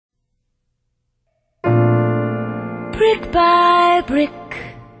Brick by brick,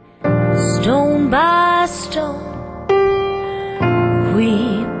 stone by stone,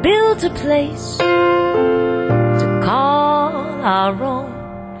 we built a place to call our own.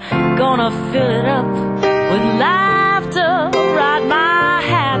 Gonna fill it up with laughter, write my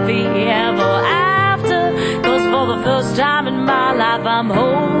happy ever after. 'Cause for the first time in my life I'm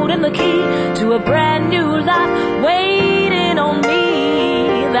holding the key to a brand new life waiting on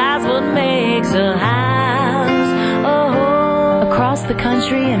me. That's what makes a house a home. Across the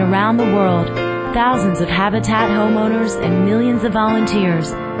country and around the world, thousands of Habitat homeowners and millions of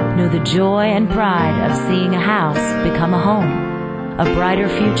volunteers know the joy and pride of seeing a house become a home. A brighter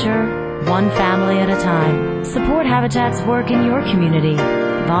future, one family at a time. Support Habitat's work in your community.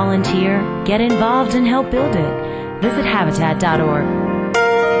 Volunteer, get involved and help build it. Visit habitat.org.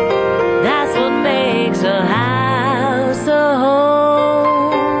 That's what makes a house a home.